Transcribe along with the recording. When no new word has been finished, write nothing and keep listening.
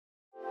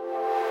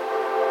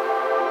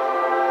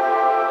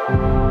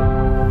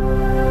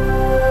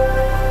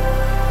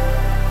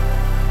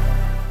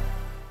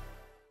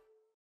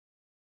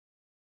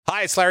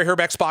Hi, it's Larry Herb,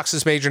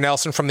 Xbox's Major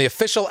Nelson from the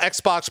official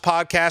Xbox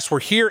podcast. We're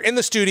here in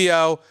the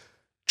studio.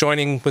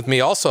 Joining with me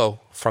also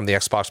from the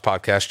Xbox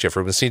podcast, Jeff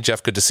Rubenstein.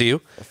 Jeff, good to see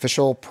you.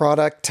 Official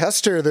product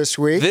tester this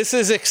week. This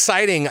is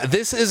exciting.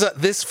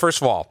 This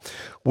first of all,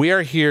 we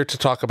are here to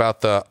talk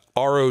about the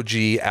ROG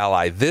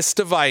Ally. This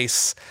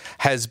device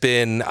has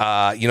been,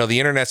 the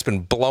internet's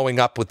been blowing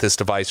up with this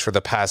device for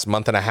the past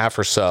month and a half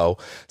or so,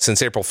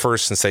 since April 1st,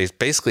 since they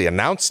basically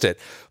announced it.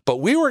 But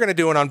we were going to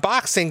do an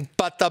unboxing,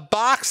 but the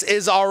box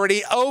is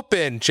already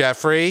open,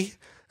 Jeffrey.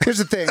 Here's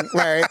the thing,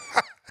 Larry.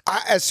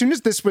 As soon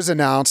as this was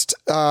announced,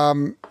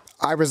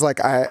 I was like,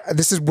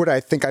 this is what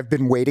I think I've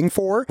been waiting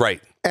for. Right.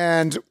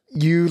 And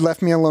you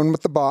left me alone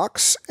with the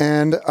box,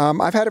 and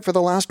I've had it for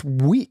the last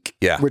week,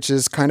 which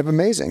is kind of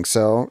amazing.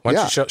 So, why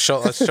don't you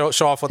let's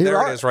show off what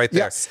there it is right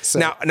there. Yes, so.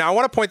 Now I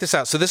want to point this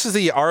out. So this is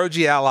the ROG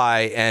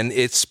Ally, and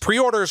its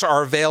pre-orders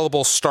are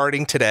available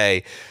starting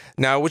today.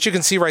 Now, what you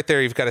can see right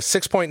there, you've got a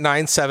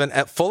 6.97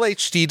 at full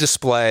HD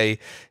display.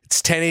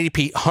 It's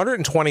 1080p,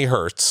 120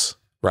 hertz.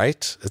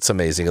 Right? It's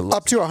amazing. It looks,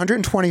 up to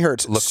 120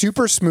 hertz,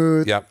 super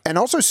smooth, and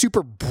also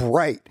super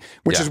bright,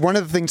 which is one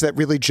of the things that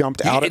really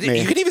jumped out at me.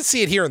 You can even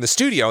see it here in the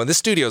studio, and this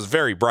studio is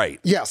very bright.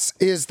 Yes,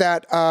 is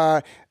that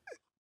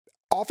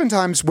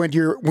oftentimes when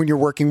you're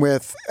working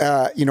with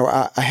a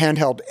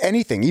handheld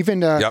anything,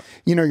 even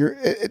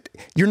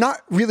you're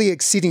not really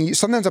exceeding.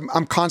 Sometimes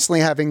I'm constantly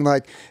having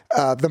like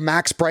the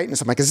max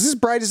brightness. I'm like, is this as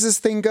bright as this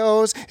thing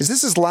goes? Is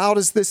this as loud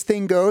as this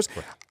thing goes?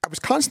 I was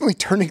constantly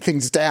turning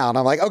things down.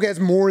 I'm like, okay, it's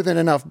more than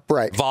enough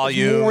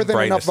volume, more than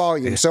brightness. enough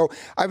volume. So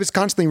I was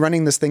constantly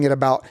running this thing at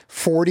about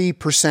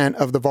 40%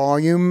 of the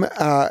volume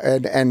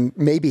and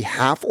maybe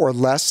half or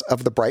less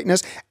of the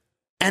brightness,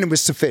 and it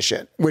was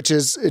sufficient, which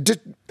is it just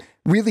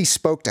really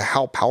spoke to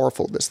how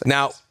powerful this thing is.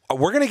 Now,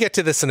 we're going to get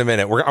to this in a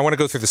minute. I want to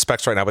go through the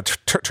specs right now, but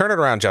turn it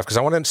around, Jeff, because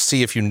I want to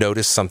see if you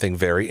notice something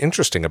very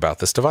interesting about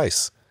this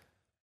device.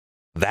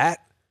 That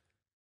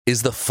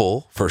is the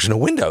full version of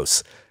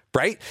Windows.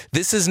 Right?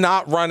 This is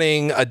not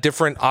running a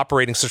different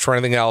operating system or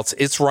anything else.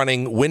 It's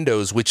running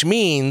Windows, which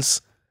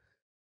means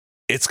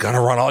it's going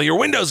to run all your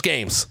Windows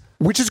games.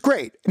 Which is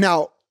great.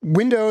 Now,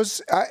 Windows,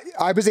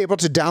 I was able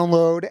to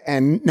download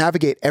and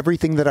navigate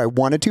everything that I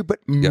wanted to, but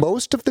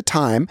most of the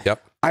time,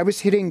 I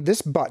was hitting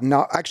this button.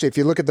 Now, actually, if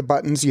you look at the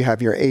buttons, you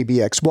have your A,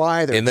 B, X,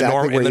 Y. They're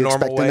exactly where you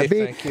expect them to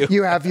be. Thank you.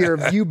 You have your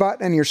view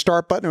button and your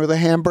start button or the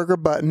hamburger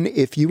button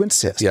if you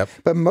insist.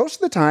 But most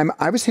of the time,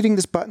 I was hitting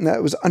this button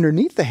that was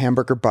underneath the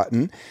hamburger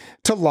button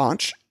to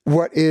launch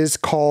what is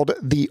called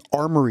the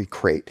Armory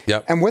Crate.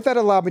 And what that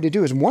allowed me to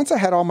do is once I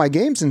had all my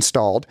games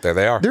installed, there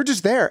they are. They're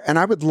just there, and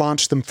I would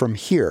launch them from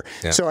here.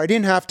 So I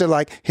didn't have to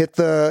like hit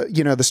the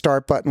the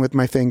start button with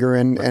my finger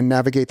and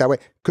navigate that way.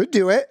 Could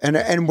do it,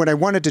 and when I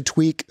wanted to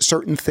tweak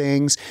certain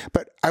things,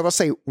 but I will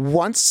say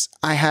once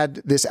I had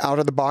this out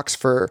of the box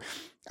for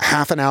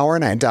half an hour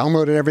and I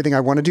downloaded everything I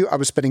want to do, I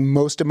was spending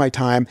most of my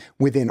time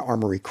within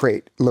Armory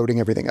Crate, loading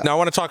everything up. Now, I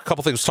want to talk a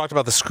couple things. We talked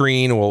about the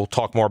screen. We'll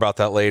talk more about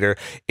that later.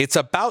 It's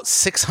about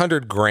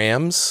 600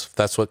 grams.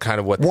 That's what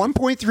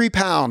 1.3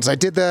 pounds. I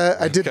did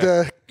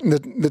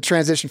the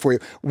transition for you.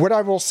 What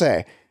I will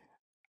say,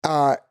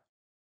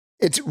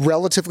 it's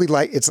relatively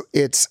light.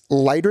 It's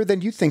lighter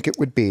than you think it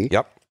would be.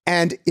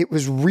 And it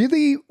was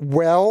really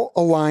well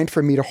aligned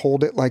for me to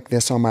hold it like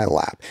this on my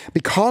lap.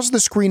 Because the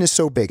screen is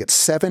so big, it's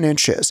 7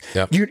 inches,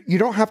 you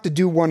don't have to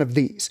do one of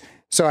these.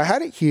 So I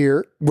had it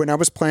here when I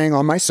was playing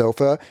on my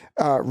sofa,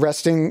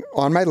 resting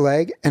on my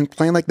leg and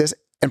playing like this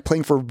and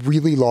playing for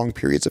really long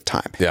periods of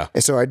time.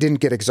 And so I didn't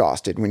get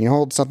exhausted. When you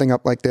hold something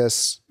up like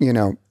this,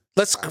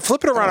 Let's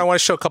flip it around. I want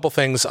to show a couple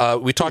things.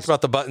 We talked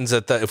about the buttons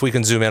if we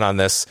can zoom in on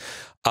this.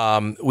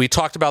 We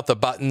talked about the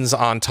buttons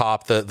on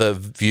top, the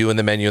view and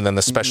the menu, and then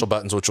the special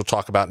buttons, which we'll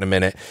talk about in a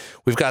minute.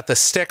 We've got the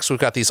sticks. We've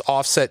got these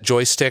offset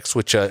joysticks,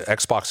 which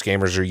Xbox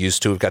gamers are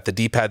used to. We've got the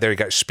D-pad there. You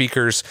got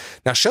speakers.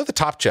 Now show the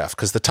top, Jeff,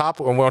 because the top,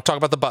 when we'll talk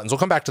about the buttons, we'll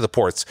come back to the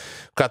ports.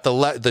 We've got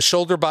the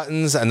shoulder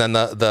buttons and then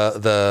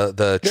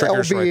the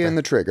triggers LB right there. And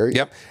the trigger.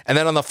 And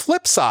then on the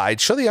flip side,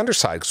 show the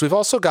underside, because we've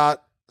also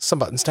got some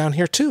buttons down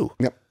here too.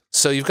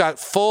 So you've got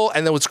full,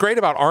 and then what's great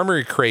about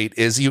Armory Crate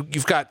is you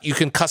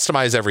can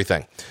customize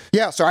everything.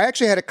 So I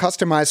actually had it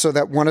customized so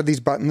that one of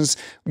these buttons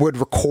would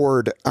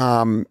record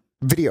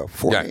video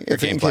for me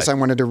in case I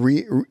wanted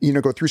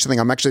to go through something.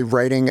 I'm actually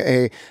writing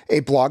a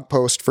blog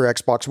post for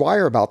Xbox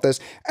Wire about this.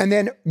 And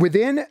then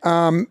within,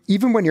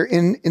 even when you're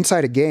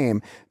inside a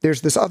game,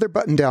 there's this other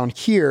button down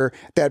here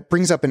that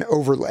brings up an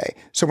overlay.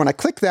 So when I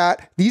click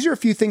that, these are a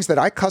few things that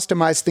I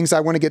customize, things I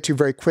want to get to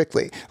very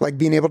quickly, like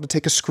being able to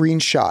take a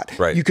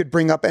screenshot. You could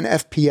bring up an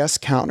FPS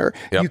counter.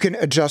 You can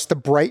adjust the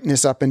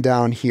brightness up and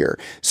down here.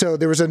 So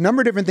there was a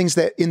number of different things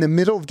that in the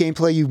middle of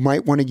gameplay you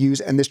might want to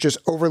use, and this just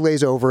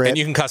overlays over it. And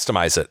you can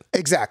customize it.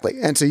 Exactly.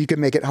 And so you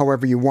can make it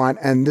however you want.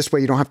 And this way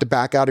you don't have to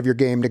back out of your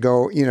game to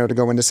go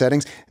into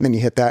settings. And then you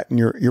hit that and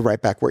you're right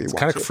back where you want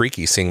to. It's kind of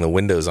freaky seeing the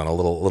windows on a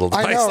little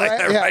device like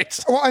that, right?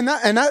 Well,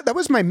 and that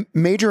was my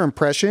major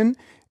impression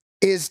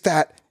is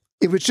that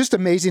it was just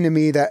amazing to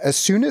me that as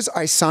soon as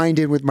I signed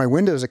in with my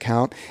Windows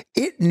account,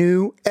 it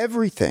knew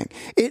everything.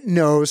 It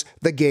knows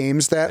the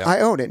games that I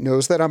own. It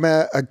knows that I'm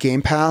a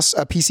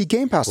PC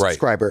Game Pass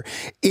subscriber.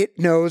 It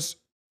knows.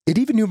 It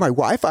even knew my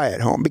Wi-Fi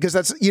at home because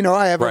that's,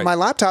 I have on my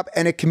laptop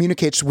and it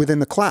communicates within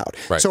the cloud.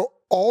 So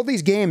all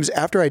these games,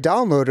 after I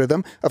downloaded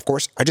them, of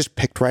course, I just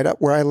picked right up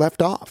where I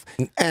left off.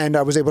 And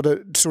I was able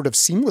to sort of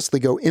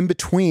seamlessly go in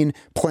between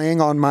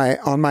playing on my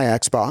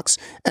Xbox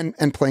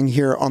and playing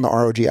here on the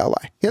ROG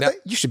Ally. Yeah,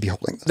 you should be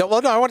holding this. No,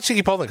 I want to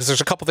keep holding because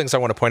there's a couple things I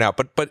want to point out.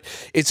 But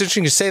it's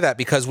interesting to say that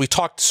because we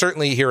talked,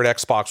 certainly here at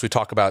Xbox, we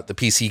talk about the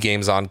PC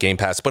games on Game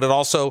Pass, but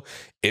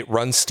it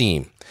runs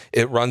Steam.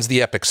 It runs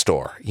the Epic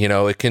Store.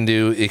 It can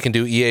do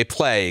EA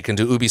Play. It can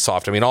do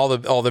Ubisoft. I mean, all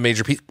the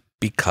major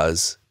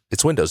because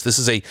it's Windows. This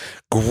is a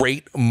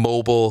great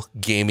mobile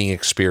gaming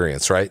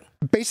experience, right?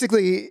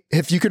 Basically,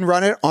 if you can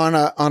run it on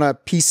a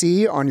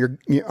PC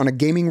on a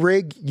gaming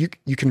rig,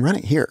 you can run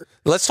it here.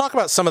 Let's talk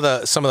about some of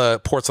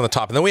the ports on the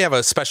top, and then we have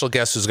a special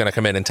guest who's going to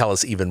come in and tell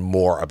us even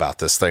more about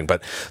this thing.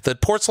 But the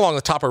ports along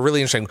the top are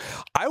really interesting.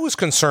 I was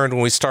concerned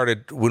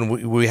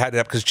when we had it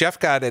up because Jeff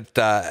got it,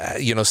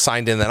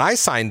 signed in, then I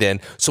signed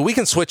in, so we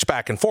can switch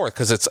back and forth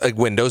because it's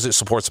Windows. It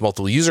supports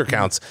multiple user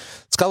accounts.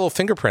 It's got a little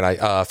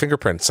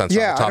fingerprint sensor.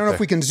 Yeah, on the top I don't know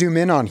if we can zoom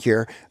in on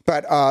here,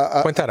 but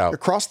point that out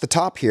across the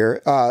top here.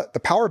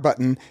 The power button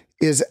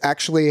has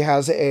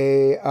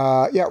a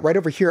right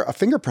over here, a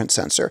fingerprint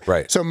sensor.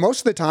 Right. So most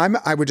of the time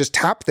I would just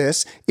tap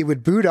this, it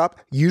would boot up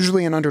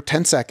usually in under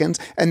 10 seconds.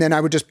 And then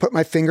I would just put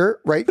my finger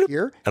right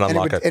here and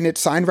unlock it. And it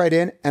signed right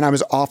in and I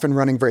was off and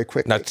running very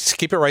quickly. Now just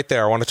keep it right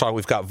there. I want to talk,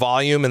 we've got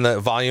volume in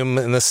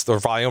this, or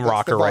volume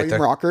rocker right there.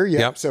 Volume rocker.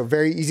 Yep. So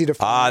very easy to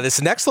find.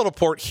 This next little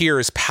port here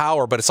is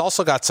power, but it's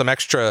also got some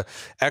extra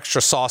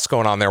sauce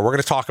going on there. We're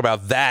going to talk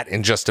about that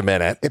in just a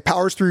minute. It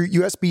powers through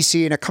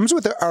USB-C and it comes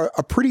with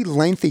a pretty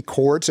lengthy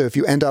cord. So if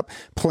you end up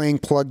playing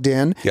plugged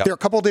in, there are a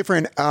couple of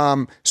different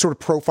sort of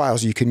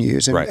profiles you can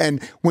use.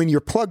 And when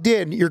you're plugged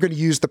in, you're going to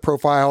use the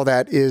profile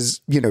that is,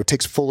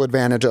 takes full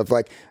advantage of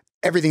like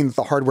everything that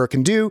the hardware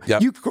can do.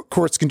 You, of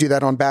course, can do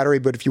that on battery,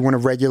 but if you want to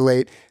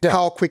regulate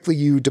how quickly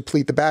you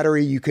deplete the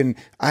battery,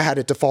 I had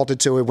it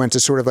defaulted so it went to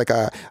sort of like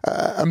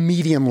a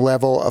medium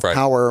level of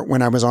power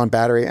when I was on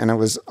battery, and it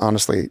was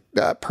honestly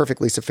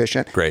perfectly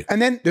sufficient. Great. And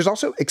then there's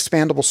also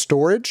expandable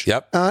storage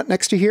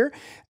next to here.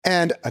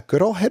 And a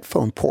good old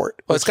headphone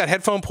port. Well, it's got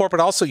headphone port,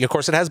 but also, of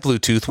course, it has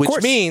Bluetooth,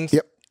 which means...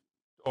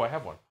 Oh, I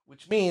have one.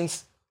 Which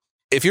means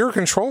if you're a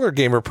controller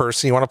gamer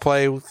person, you want to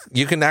play,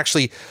 you can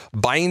actually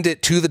bind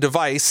it to the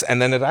device, and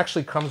then it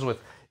actually comes with...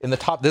 In the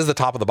top, this is the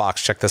top of the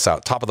box. Check this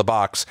out. Top of the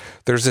box.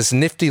 There's this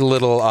nifty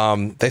little...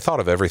 they thought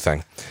of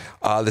everything.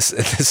 It's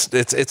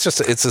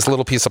this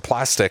little piece of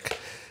plastic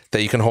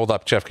that you can hold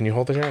up. Jeff, can you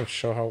hold it here and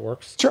show how it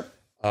works? Sure.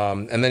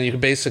 And then you can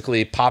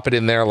basically pop it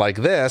in there like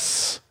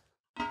this,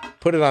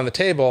 put it on the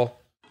table,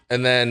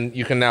 and then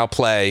you can now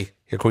play.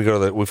 Here, can we go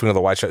to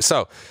the wide shot?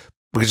 So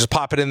we can just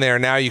pop it in there.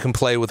 Now you can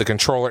play with a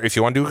controller if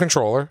you want to do a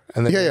controller,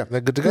 and then they're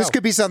good to go. This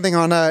could be something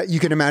on you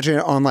can imagine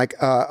it on like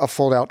a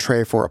fold-out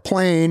tray for a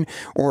plane,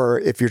 or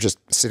if you're just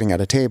sitting at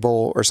a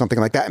table or something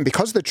like that. And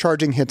because the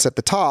charging hits at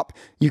the top,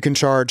 you can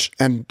charge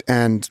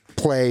and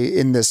play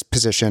in this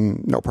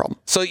position, no problem.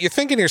 So you're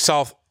thinking to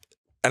yourself,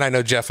 and I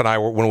know Jeff and I,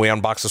 when we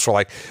unboxed this, we're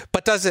like,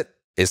 but does it?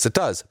 Yes, it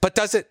does. But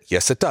does it?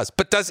 Yes, it does.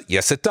 But does it?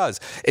 Yes, it does.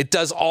 It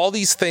does all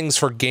these things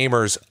for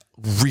gamers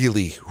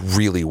really,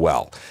 really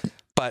well.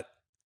 But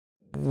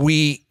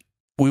we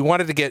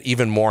wanted to get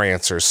even more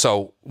answers.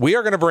 So we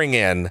are going to bring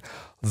in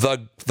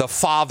the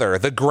father,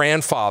 the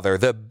grandfather,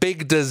 the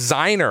big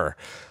designer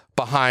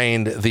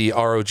behind the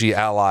ROG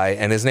Ally,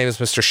 and his name is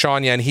Mr.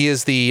 Sean Yen. He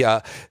is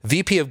the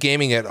VP of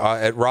Gaming at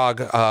ROG.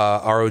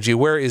 ROG.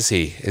 Where is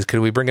he?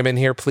 Could we bring him in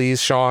here,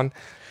 please, Sean?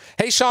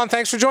 Hey, Sean,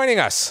 thanks for joining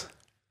us.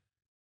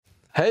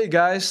 Hey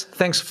guys,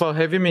 thanks for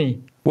having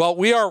me. Well,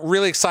 we are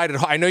really excited.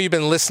 I know you've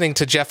been listening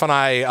to Jeff and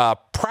I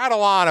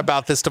prattle on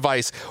about this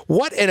device.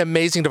 What an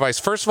amazing device.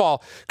 First of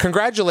all,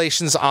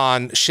 congratulations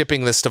on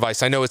shipping this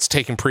device. I know it's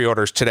taking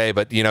pre-orders today,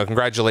 but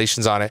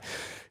congratulations on it.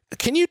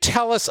 Can you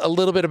tell us a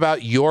little bit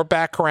about your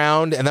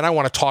background? And then I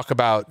want to talk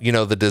about,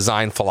 the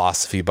design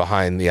philosophy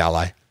behind the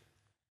Ally.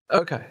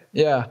 Okay,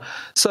 yeah.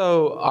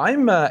 So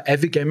I'm an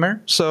avid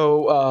gamer.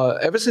 So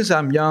ever since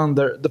I'm young,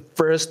 the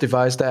first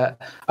device that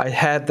I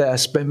had that I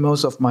spent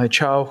most of my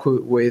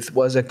childhood with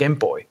was a Game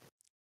Boy.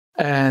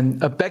 And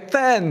back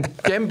then,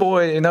 Game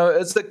Boy,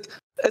 it's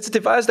a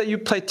device that you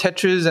play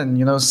Tetris and,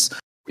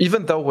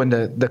 even though when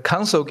the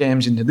console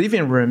games in the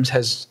living rooms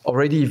has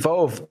already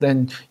evolved,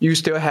 then you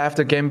still have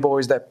the Game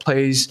Boys that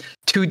plays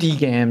 2D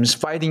games,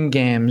 fighting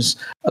games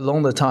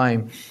along the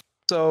time.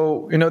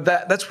 So,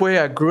 that's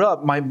where I grew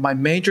up. My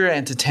major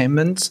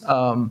entertainment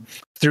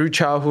through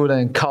childhood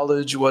and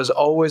college was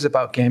always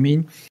about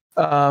gaming.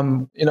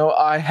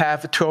 I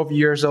have a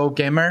 12-year-old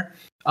gamer.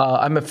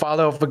 I'm a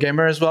father of a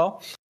gamer as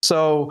well.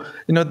 So,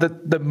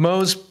 the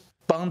most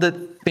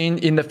bonded thing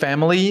in the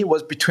family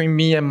was between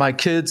me and my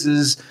kids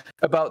is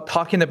about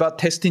talking about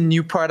testing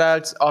new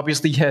products.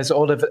 Obviously, he has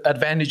all the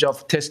advantage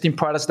of testing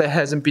products that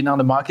hasn't been on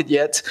the market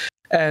yet,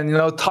 and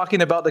talking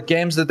about the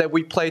games that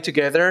we play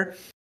together.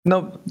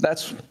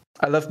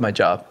 I love my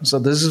job. So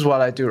this is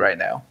what I do right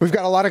now. We've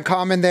got a lot in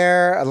common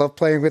there. I love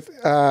playing with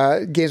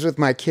games with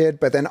my kid,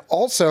 but then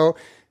also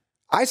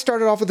I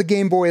started off with the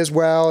Game Boy as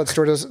well. It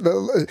sort of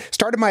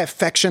started my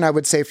affection, I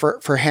would say, for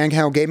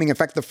handheld gaming. In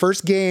fact, the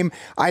first game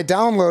I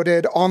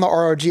downloaded on the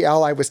ROG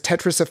Ally was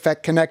Tetris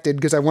Effect Connected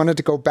because I wanted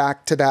to go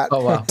back to that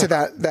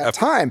that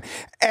time.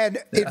 And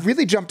it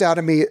really jumped out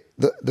at me,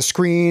 the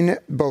screen,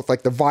 both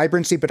like the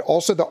vibrancy, but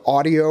also the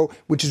audio,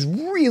 which is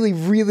really,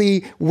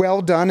 really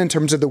well done in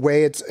terms of the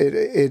way it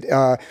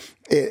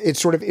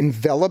sort of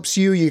envelops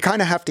you. You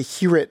kind of have to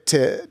hear it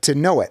to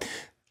know it.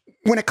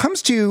 When it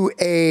comes to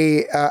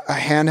a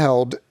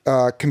handheld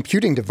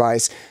computing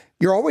device,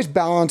 you're always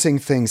balancing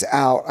things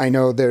out. I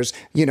know there's,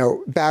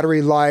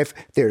 battery life,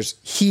 there's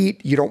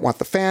heat. You don't want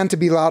the fan to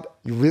be loud.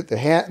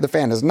 The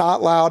fan is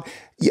not loud.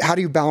 How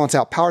do you balance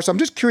out power? So I'm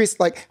just curious,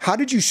 how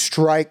did you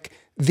strike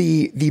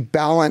the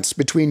balance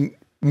between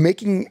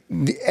making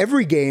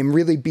every game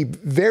really be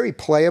very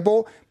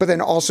playable, but then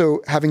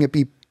also having it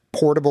be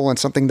portable and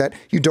something that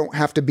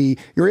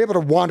you're able to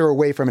wander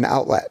away from an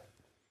outlet?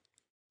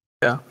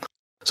 Yeah.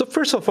 So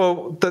first of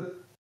all, the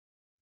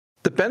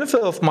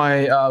benefit of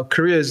my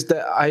career is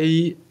that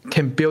I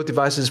can build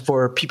devices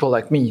for people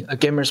like me,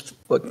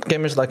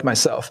 gamers like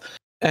myself.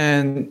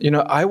 And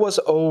I was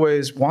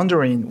always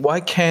wondering,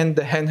 why can't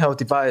the handheld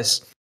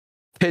device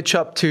pitch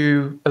up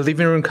to a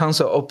living room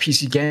console or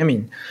PC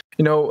gaming?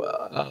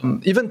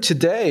 Even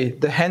today,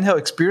 the handheld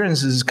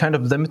experience is kind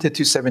of limited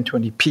to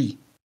 720p,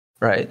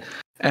 right?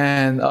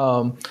 And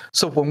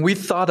so when we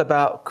thought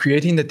about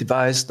creating a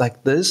device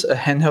like this, a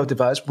handheld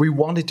device, we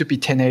wanted to be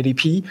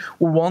 1080p.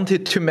 We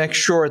wanted to make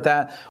sure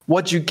that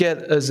what you get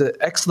is an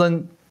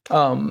excellent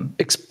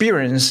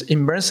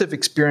immersive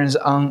experience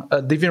on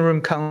a living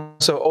room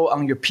console or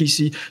on your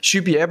PC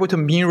should be able to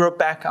mirror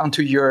back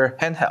onto your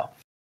handheld.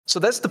 So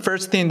that's the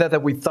first thing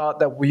that we thought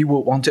that we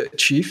would want to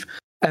achieve.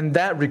 And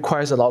that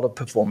requires a lot of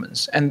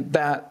performance. And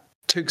that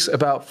took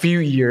about a few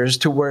years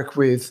to work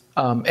with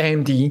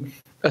AMD,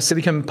 a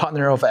silicon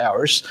partner of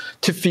ours,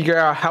 to figure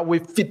out how we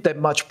fit that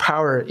much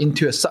power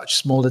into such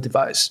smaller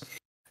device.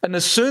 And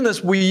as soon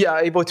as we are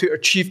able to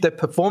achieve that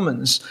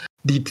performance,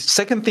 the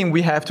second thing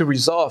we have to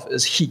resolve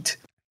is heat,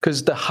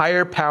 because the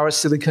higher power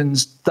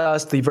silicons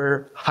does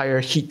deliver higher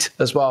heat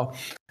as well.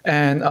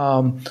 And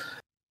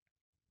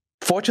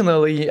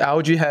fortunately,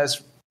 ROG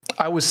has,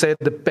 I would say,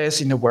 the best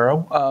in the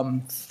world,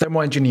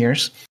 thermal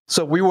engineers.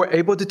 So we were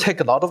able to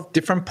take a lot of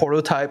different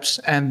prototypes,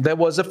 and that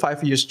was a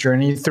 5 years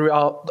journey.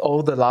 Throughout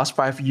all the last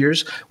 5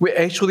 years, we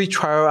actually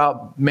tried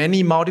out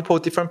multiple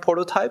different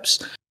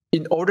prototypes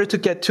in order to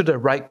get to the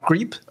right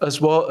grip as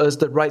well as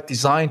the right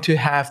design to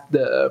have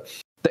the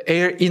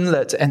air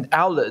inlets and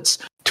outlets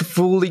to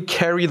fully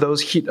carry those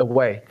heat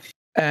away.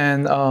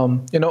 And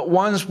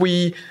once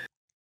we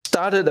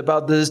started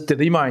about this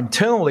dilemma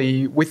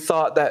internally, we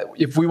thought that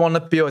if we want to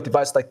build a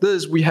device like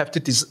this, we have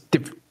to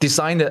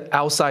design it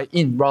outside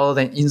in rather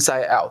than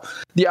inside out.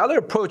 The other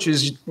approach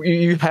is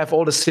you have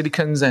all the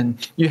silicons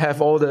and you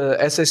have all the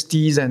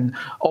SSDs and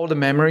all the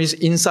memories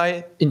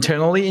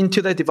internally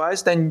into the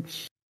device, then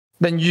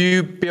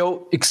you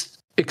build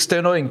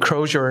external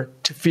enclosure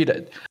to fit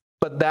it.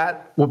 But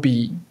that would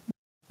be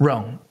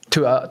wrong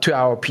to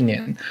our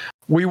opinion.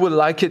 We would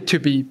like it to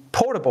be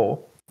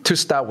portable to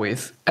start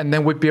with, and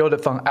then we build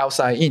it from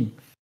outside in.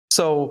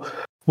 So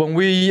when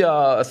we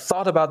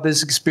thought about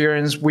this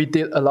experience, we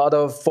did a lot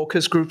of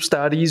focus group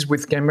studies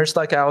with gamers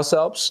like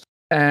ourselves.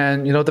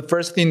 And the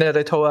first thing that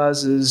they told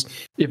us is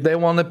if they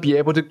want to be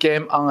able to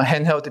game on a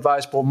handheld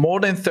device for more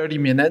than 30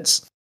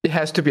 minutes, it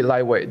has to be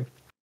lightweight.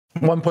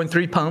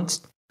 1.3 pounds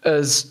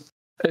is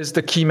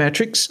the key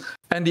metrics.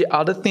 And the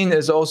other thing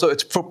is also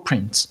its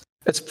footprint.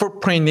 Its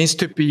footprint needs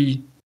to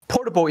be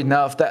portable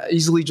enough that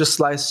easily just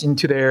slides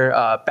into their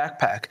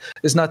backpack.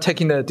 It's not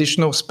taking the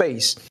additional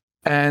space.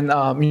 And,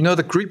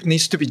 the grip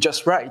needs to be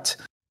just right.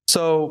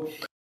 So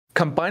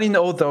combining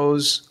all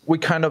those, we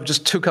kind of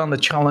just took on the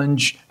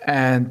challenge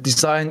and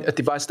designed a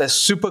device that's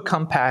super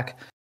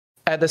compact,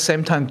 at the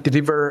same time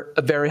deliver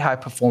a very high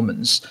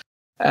performance.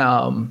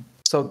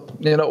 So,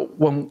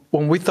 when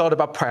we thought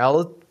about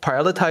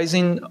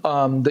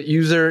prioritizing the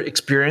user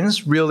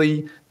experience,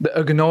 really the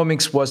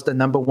ergonomics was the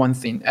number one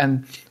thing.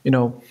 And,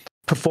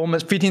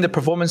 fitting the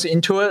performance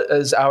into it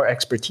is our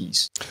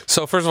expertise.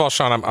 So first of all,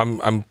 Sean,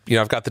 I'm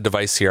I've got the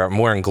device here. I'm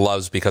wearing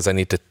gloves because I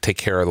need to take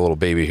care of the little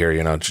baby here.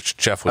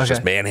 Jeff was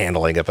just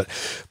manhandling it,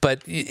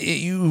 but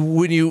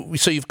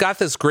you've got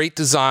this great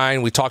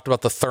design. We talked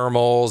about the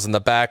thermals and the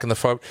back and the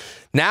front.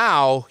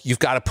 Now you've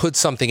got to put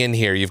something in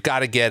here. You've got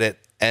to get it.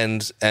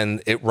 And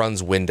it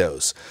runs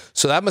Windows.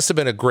 So that must have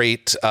been a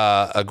great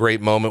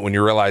moment when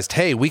you realized,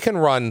 hey, we can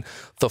run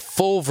the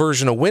full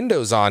version of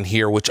Windows on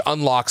here, which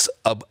unlocks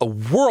a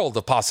world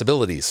of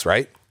possibilities,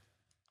 right?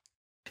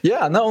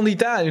 Yeah, not only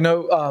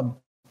that,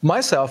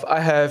 myself, I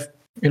have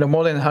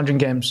more than 100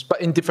 games,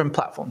 but in different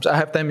platforms. I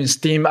have them in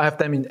Steam, I have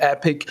them in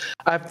Epic,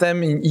 I have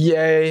them in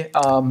EA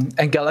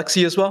and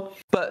Galaxy as well.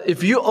 But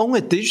if you own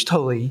it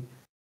digitally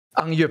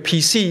on your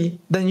PC,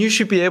 then you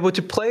should be able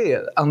to play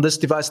it on this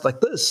device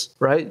like this,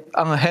 right?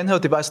 On a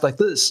handheld device like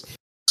this.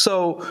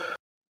 So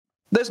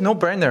there's no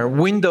brainer.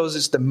 Windows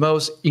is the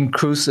most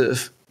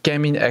inclusive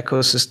gaming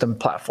ecosystem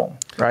platform,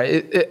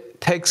 right?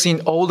 It takes in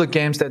all the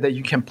games that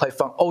you can play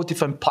from all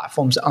different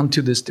platforms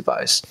onto this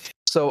device.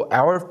 So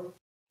our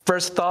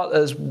first thought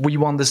is we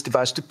want this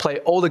device to play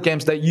all the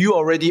games that you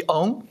already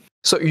own,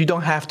 so you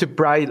don't have to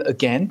buy it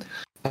again.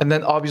 And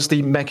then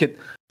obviously make it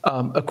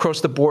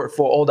across the board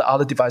for all the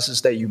other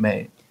devices that you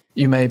may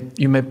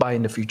buy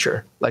in the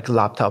future, like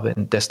laptop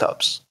and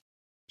desktops.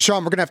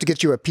 Sean, we're going to have to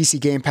get you a PC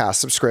Game Pass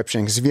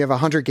subscriction, because if you have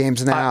 100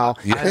 games now,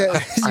 you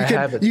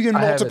can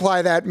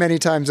multiply that many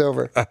times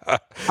over.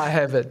 I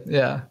have it.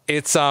 Yeah.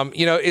 It's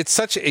it's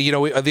such the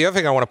other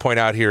thing I want to point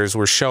out here is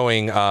we're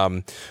showing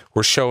the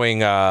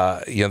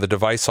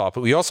device off,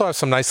 but we also have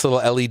some nice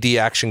little LED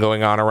action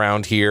going on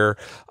around here.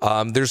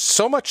 There's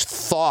so much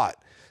thought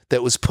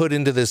that was put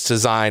into this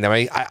design. I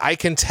mean, I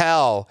can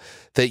tell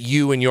that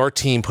you and your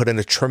team put in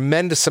a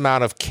tremendous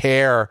amount of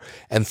care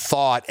and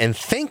thought and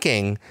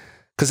thinking,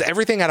 because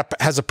everything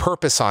has a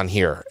purpose on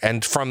here.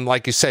 And from,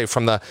 like you say,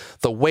 from the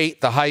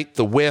weight, the height,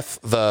 the width,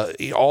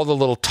 all the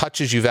little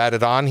touches you've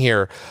added on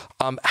here.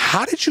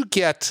 How do you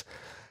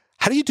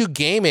do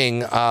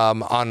gaming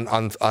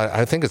on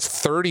I think it's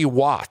 30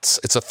 watts.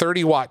 It's a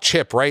 30-watt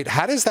chip, right?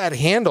 How does that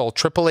handle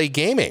AAA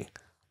gaming?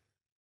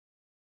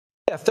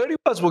 Yeah, 30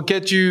 watts will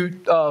get you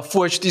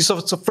Full HD. So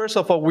first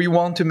of all, we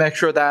want to make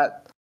sure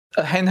that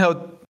a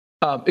handheld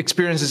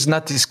experience is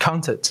not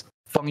discounted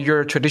from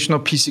your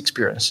traditional PC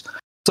experience.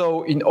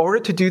 So in order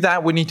to do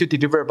that, we need to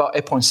deliver about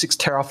 8.6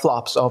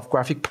 teraflops of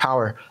graphic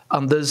power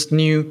on this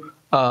new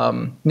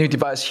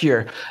device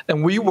here.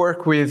 And we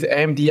work with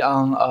AMD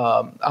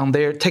on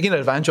their taking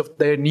advantage of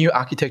their new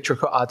architecture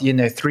called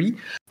RDNA 3,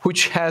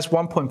 which has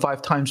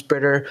 1.5 times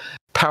better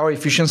power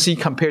efficiency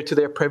compared to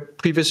their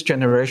previous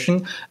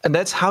generation. And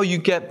that's how you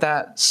get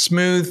that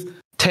smooth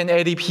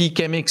 1080p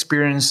gaming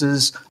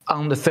experiences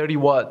on the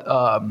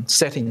 30-watt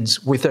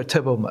settings with their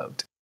turbo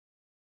mode.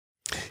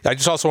 I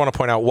just also want to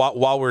point out,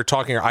 while we were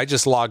talking here, I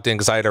just logged in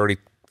because I had already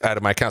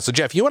added my account. So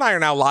Jeff, you and I are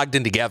now logged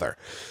in together.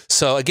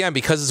 So again,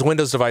 because it's a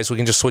Windows device, we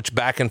can just switch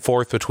back and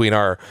forth between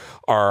our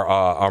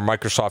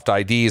Microsoft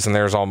IDs, and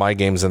there's all my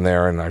games in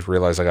there. And I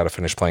realize I got to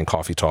finish playing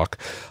Coffee Talk.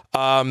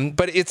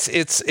 But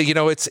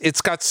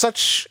it's got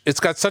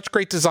such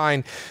great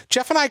design.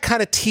 Jeff and I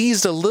kind of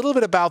teased a little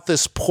bit about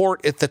this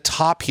port at the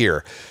top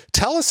here.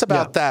 Tell us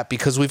about that,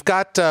 because we've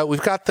got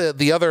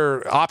the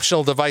other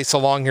optional device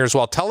along here as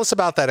well. Tell us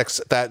about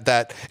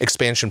that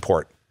expansion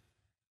port.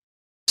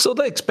 So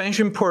the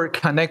expansion port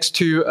connects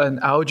to an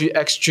ROG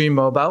XG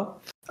Mobile.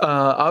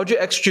 ROG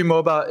XG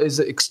Mobile is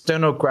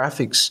external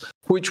graphics,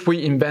 which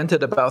we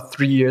invented about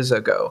 3 years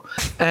ago.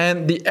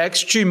 And the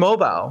XG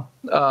Mobile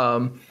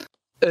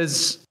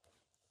is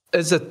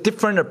a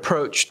different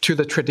approach to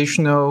the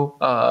traditional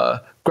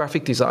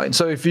graphic design.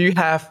 So if you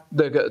have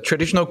the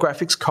traditional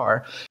graphics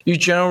card, you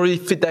generally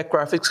fit that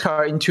graphics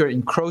card into an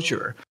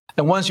enclosure.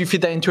 And once you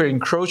fit that into an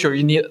enclosure,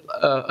 you need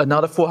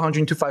another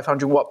 400 to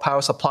 500 watt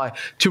power supply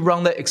to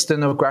run the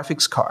external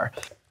graphics card.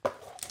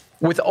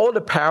 With all the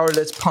power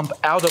that's pumped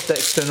out of the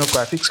external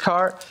graphics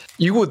card,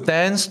 you would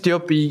then still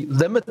be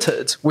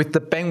limited with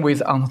the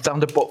bandwidth on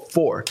Thunderbolt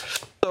 4.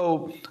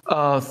 So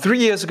 3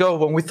 years ago,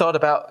 when we thought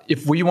about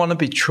if we want to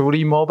be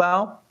truly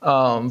mobile,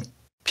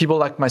 people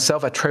like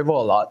myself, I travel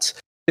a lot.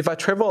 If I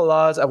travel a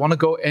lot, I want to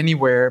go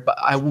anywhere, but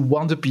I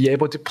want to be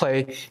able to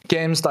play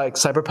games like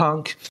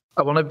Cyberpunk.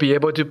 I want to be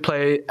able to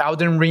play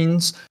Elden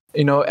Rings,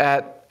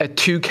 at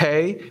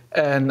 2K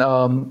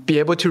and be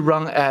able to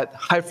run at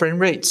high frame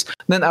rates.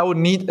 Then I would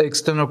need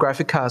external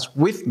graphic cards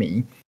with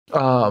me.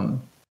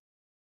 And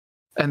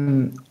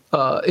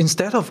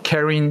instead of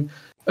carrying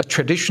a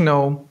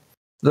traditional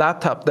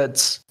laptop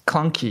that's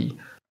clunky,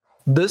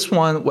 this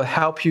one will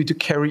help you to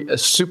carry a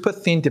super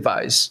thin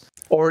device,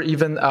 or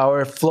even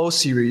our Flow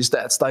series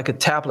that's like a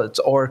tablet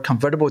or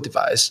convertible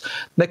device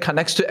that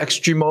connects to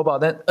XG Mobile.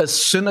 Then as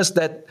soon as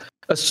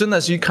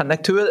you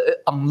connect to it,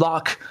 it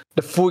unlocks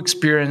the full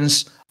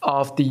experience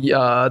of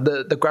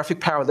the graphic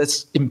power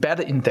that's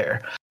embedded in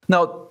there.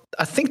 Now,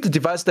 I think the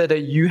device that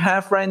you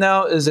have right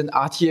now is an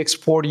RTX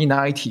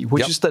 4090,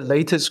 which is the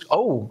latest.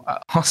 Oh,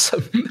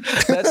 awesome.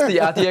 That's the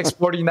RTX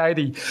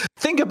 4090.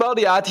 Think about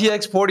the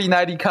RTX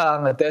 4090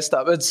 card on a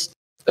desktop. It's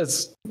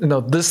this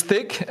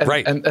thick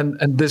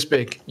and this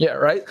big. Yeah,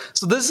 right?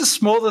 So this is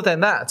smaller than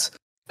that.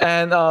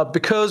 And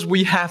because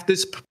we have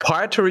this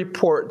proprietary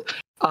port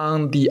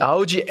on the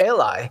ROG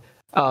Ally,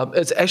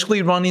 it's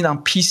actually running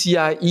on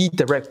PCIe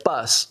Direct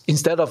Bus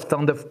instead of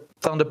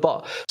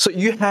Thunderbolt. So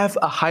you have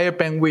a higher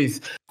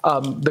bandwidth.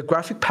 The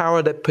graphic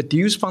power that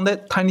produced from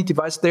that tiny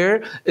device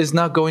there is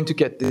not going to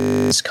get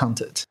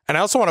discounted. And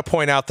I also want to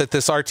point out that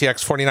this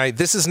RTX 4090,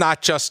 this is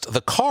not just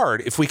the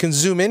card. If we can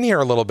zoom in here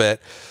a little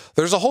bit,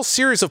 there's a whole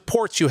series of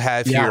ports you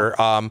have here.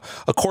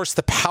 Of course,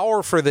 the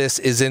power for this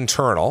is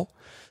internal.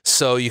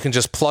 So you can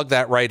just plug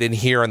that right in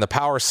here on the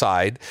power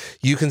side.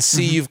 You can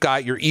see you've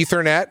got your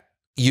Ethernet.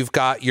 You've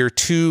got your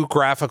 2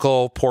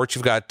 graphical ports.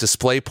 You've got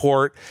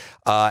DisplayPort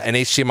and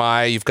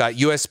HDMI. You've got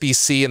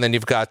USB-C, and then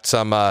you've got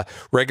some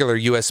regular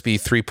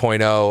USB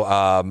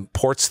 3.0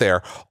 ports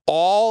there,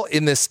 all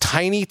in this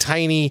tiny,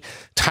 tiny,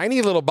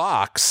 tiny little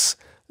box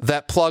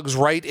that plugs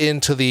right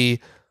into the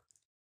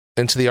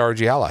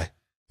ROG Ally.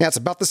 Yeah, it's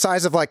about the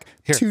size of like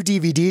 2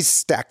 DVDs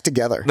stacked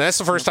together. That's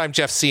the first time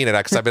Jeff's seen it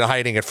because I've been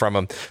hiding it from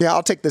him. Yeah,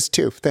 I'll take this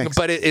too. Thanks.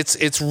 But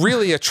it's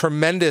really a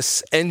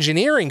tremendous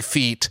engineering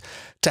feat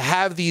to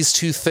have these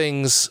two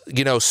things,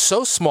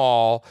 so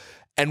small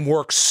and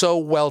work so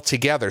well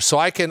together.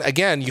 So you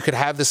could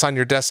have this on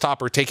your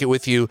desktop or take it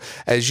with you,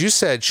 as you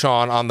said,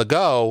 Sean, on the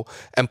go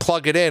and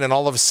plug it in. And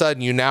all of a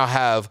sudden you've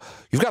got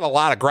a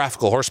lot of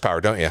graphical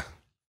horsepower, don't you?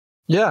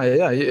 Yeah.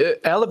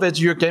 It elevates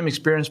your game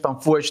experience from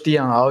Full HD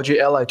on ROG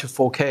Ally to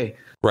 4K.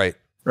 Right.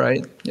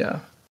 Yeah.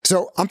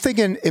 So I'm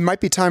thinking it might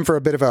be time for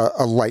a bit of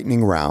a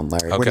lightning round,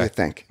 Larry. Okay. What do you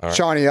think? Right.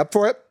 Sean, are you up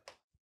for it?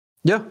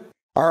 Yeah.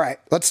 All right,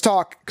 let's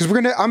talk, because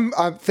I'm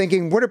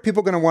thinking, what are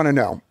people going to want to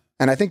know?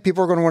 And I think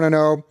people are going to want to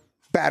know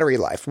battery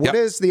life. What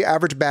is the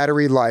average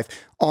battery life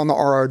on the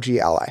ROG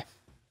Ally?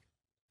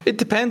 It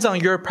depends on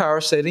your power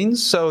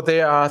settings. So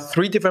there are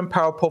 3 different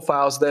power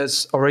profiles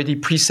that's already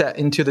preset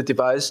into the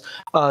device.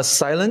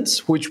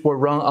 Silence, which will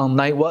run on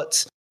 9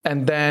 watts.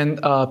 And then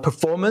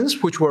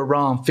performance, which will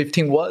run on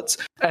 15 watts,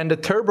 and the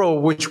turbo,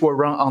 which will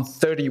run on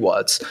 30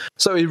 watts.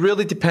 So it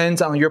really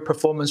depends on your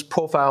performance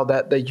profile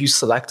that you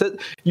selected.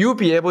 You'll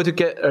be able to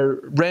get a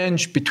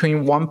range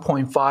between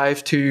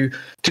 1.5 to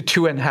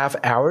 2.5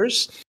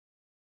 hours.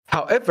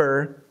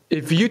 However,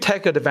 if you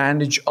take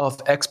advantage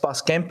of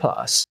Xbox Game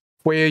Pass,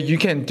 where you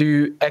can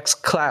do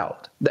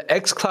xCloud, the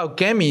xCloud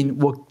gaming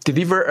will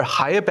deliver a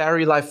higher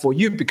battery life for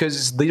you because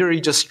it's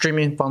literally just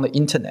streaming from the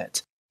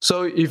internet.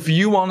 So if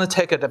you want to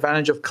take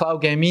advantage of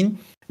cloud gaming,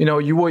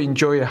 you will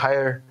enjoy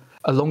a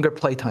longer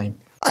playtime.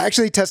 I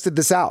actually tested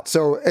this out.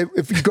 So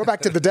if you go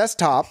back to the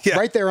desktop,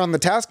 right there on the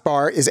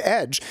taskbar is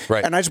Edge.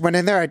 Right. And I just went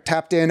in there, I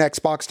tapped in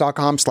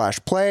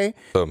xbox.com/play,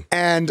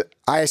 and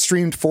I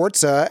streamed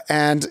Forza,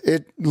 and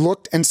it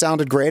looked and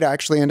sounded great. I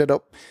actually ended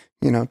up,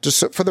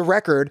 just for the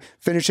record,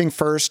 finishing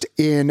first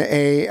in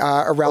a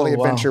rally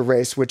adventure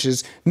race, which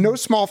is no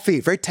small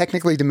feat, very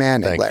technically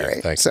demanding,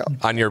 Larry. Thanks. So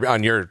on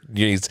your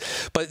needs.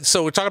 But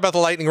so we talked about the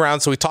lightning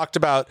round. So we talked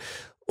about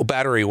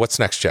battery. What's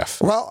next,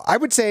 Jeff? Well, I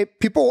would say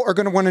people are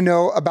going to want to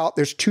know about,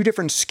 there's 2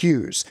 different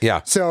SKUs.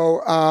 Yeah.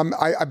 So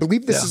I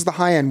believe this is the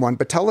high-end one,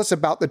 but tell us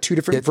about the 2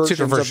 different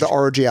versions of the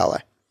ROG Ally.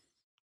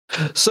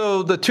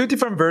 So the 2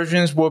 different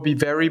versions will be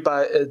varied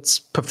by its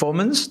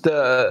performance.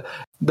 The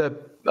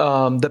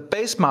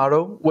base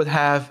model would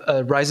have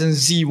a Ryzen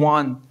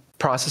Z1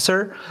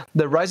 processor.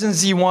 The Ryzen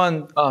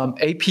Z1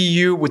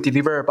 APU would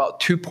deliver about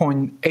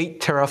 2.8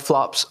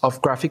 teraflops of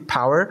graphic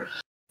power.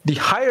 The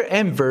higher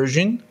end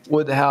version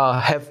would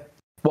have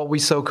what we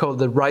so-called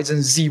the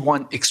Ryzen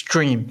Z1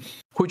 Extreme,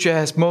 which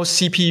has more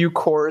CPU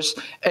cores,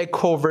 8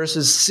 core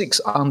versus 6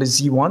 on the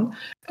Z1.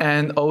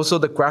 And also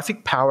the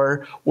graphic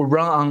power will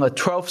run on a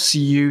 12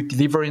 CU,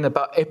 delivering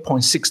about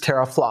 8.6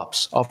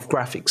 teraflops of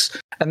graphics.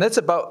 And that's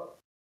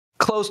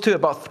close to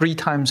about 3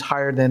 times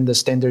higher than the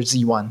standard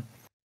Z1.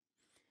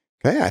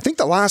 Okay, I think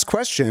the last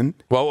question.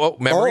 Well,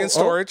 memory and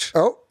storage.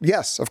 Oh,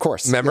 yes, of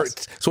course. Memory.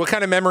 Yes. So what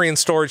kind of memory and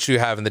storage do you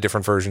have in the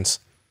different versions?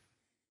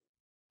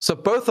 So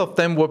both of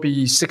them will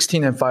be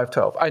 16 and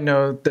 512. I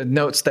know the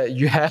notes that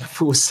you have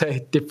will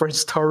say different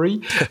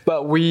story,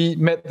 but we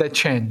made that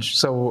change.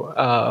 So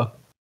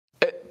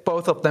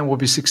both of them will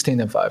be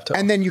 16 and 512.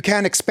 And then you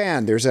can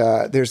expand. There's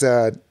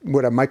a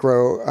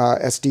micro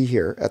SD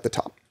here at the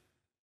top.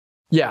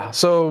 Yeah,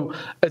 so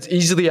it's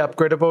easily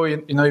upgradable.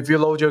 If you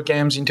load your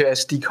games into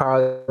SD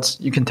cards,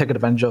 you can take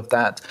advantage of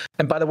that.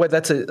 And by the way,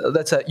 that's a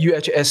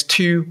UHS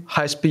 2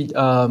 high-speed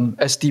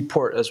SD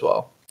port as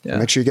well. Yeah.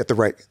 Make sure you get the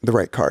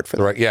right card for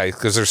that. Right, yeah,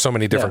 because there's so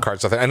many different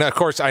cards out there. And of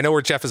course, I know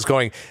where Jeff is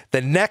going.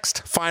 The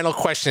next final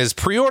question is: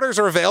 pre-orders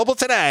are available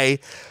today.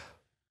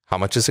 How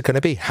much is it going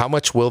to be? How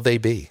much will they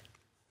be?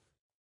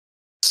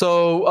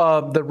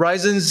 So the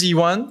Ryzen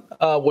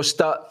Z1 will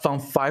start from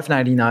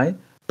 $599,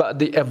 but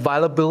the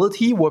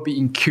availability will be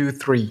in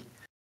Q3.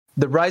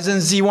 The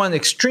Ryzen Z1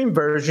 Extreme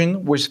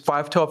version with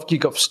 512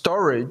 gig of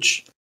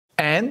storage,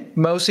 and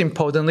most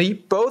importantly,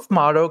 both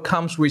model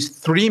comes with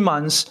 3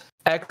 months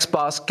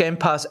Xbox Game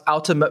Pass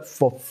Ultimate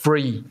for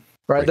free.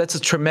 Right? That's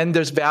a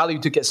tremendous value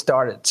to get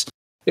started.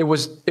 It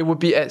would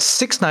be at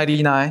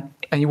 $699,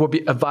 and it will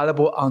be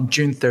available on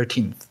June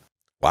 13th.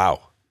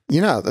 Wow.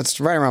 That's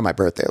right around my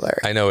birthday,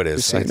 Larry. I know it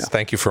is.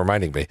 Thank you for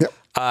reminding me. Yep.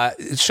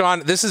 Sean,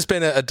 this has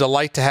been a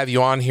delight to have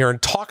you on here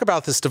and talk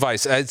about this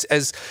device.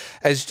 As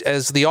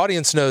the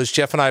audience knows,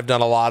 Jeff and I have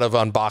done a lot of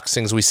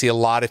unboxings. We see a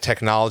lot of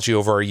technology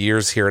over our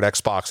years here at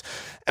Xbox.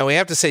 And we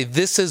have to say,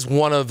 this is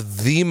one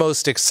of the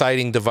most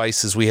exciting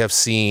devices we have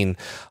seen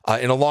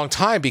in a long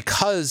time,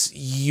 because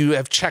you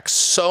have checked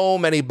so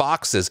many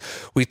boxes.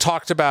 We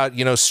talked about,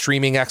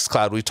 streaming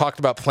xCloud. We talked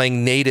about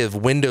playing native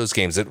Windows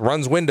games. It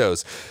runs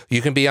Windows.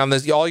 You can be on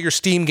all your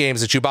Steam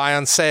games that you buy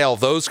on sale.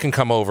 Those can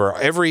come over.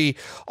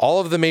 All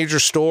of the major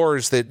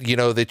stores that,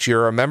 that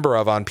you're a member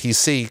of on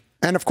PC.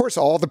 And of course,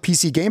 all the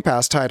PC Game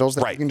Pass titles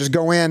that you can just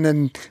go in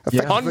and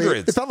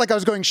hundreds. It felt like I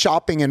was going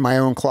shopping in my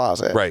own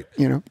closet. Right.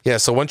 Yeah.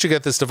 So once you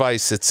get this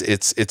device,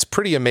 it's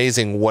pretty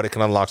amazing what it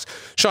can unlock.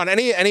 Sean,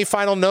 any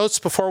final notes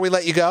before we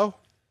let you go?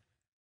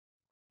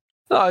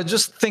 I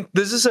just think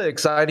this is an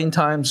exciting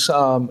times,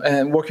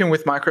 and working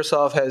with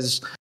Microsoft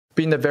has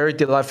been a very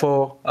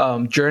delightful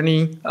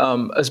journey,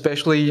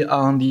 especially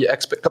on the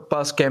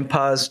Xbox Game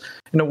Pass.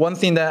 One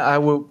thing that I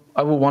would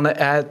want to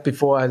add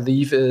before I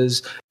leave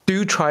is,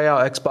 do try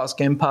out Xbox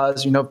Game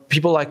Pass.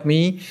 People like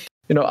me,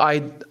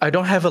 I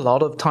don't have a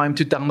lot of time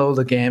to download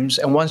the games.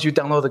 And once you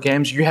download the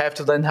games, you have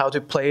to learn how to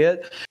play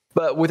it.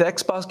 But with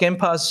Xbox Game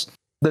Pass,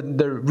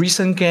 the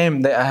recent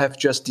game that I have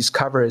just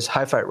discovered is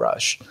Hi-Fi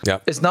Rush. Yeah.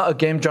 It's not a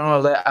game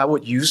genre that I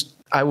would use.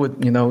 I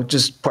would,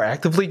 just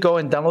proactively go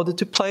and download it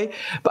to play.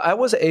 But I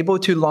was able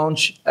to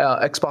launch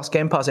Xbox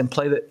Game Pass and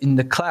play it in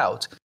the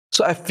cloud.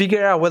 So I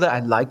figure out whether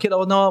I like it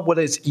or not,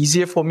 whether it's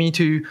easier for me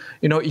to,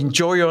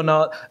 enjoy or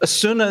not. As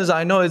soon as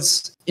I know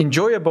it's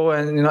enjoyable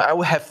and, I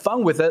will have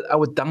fun with it, I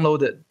would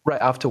download it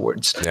right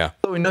afterwards. Yeah.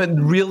 So, it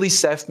really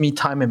saved me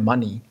time and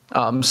money.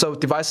 So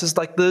devices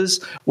like this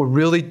will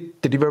really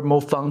deliver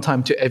more fun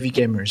time to every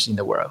gamers in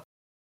the world.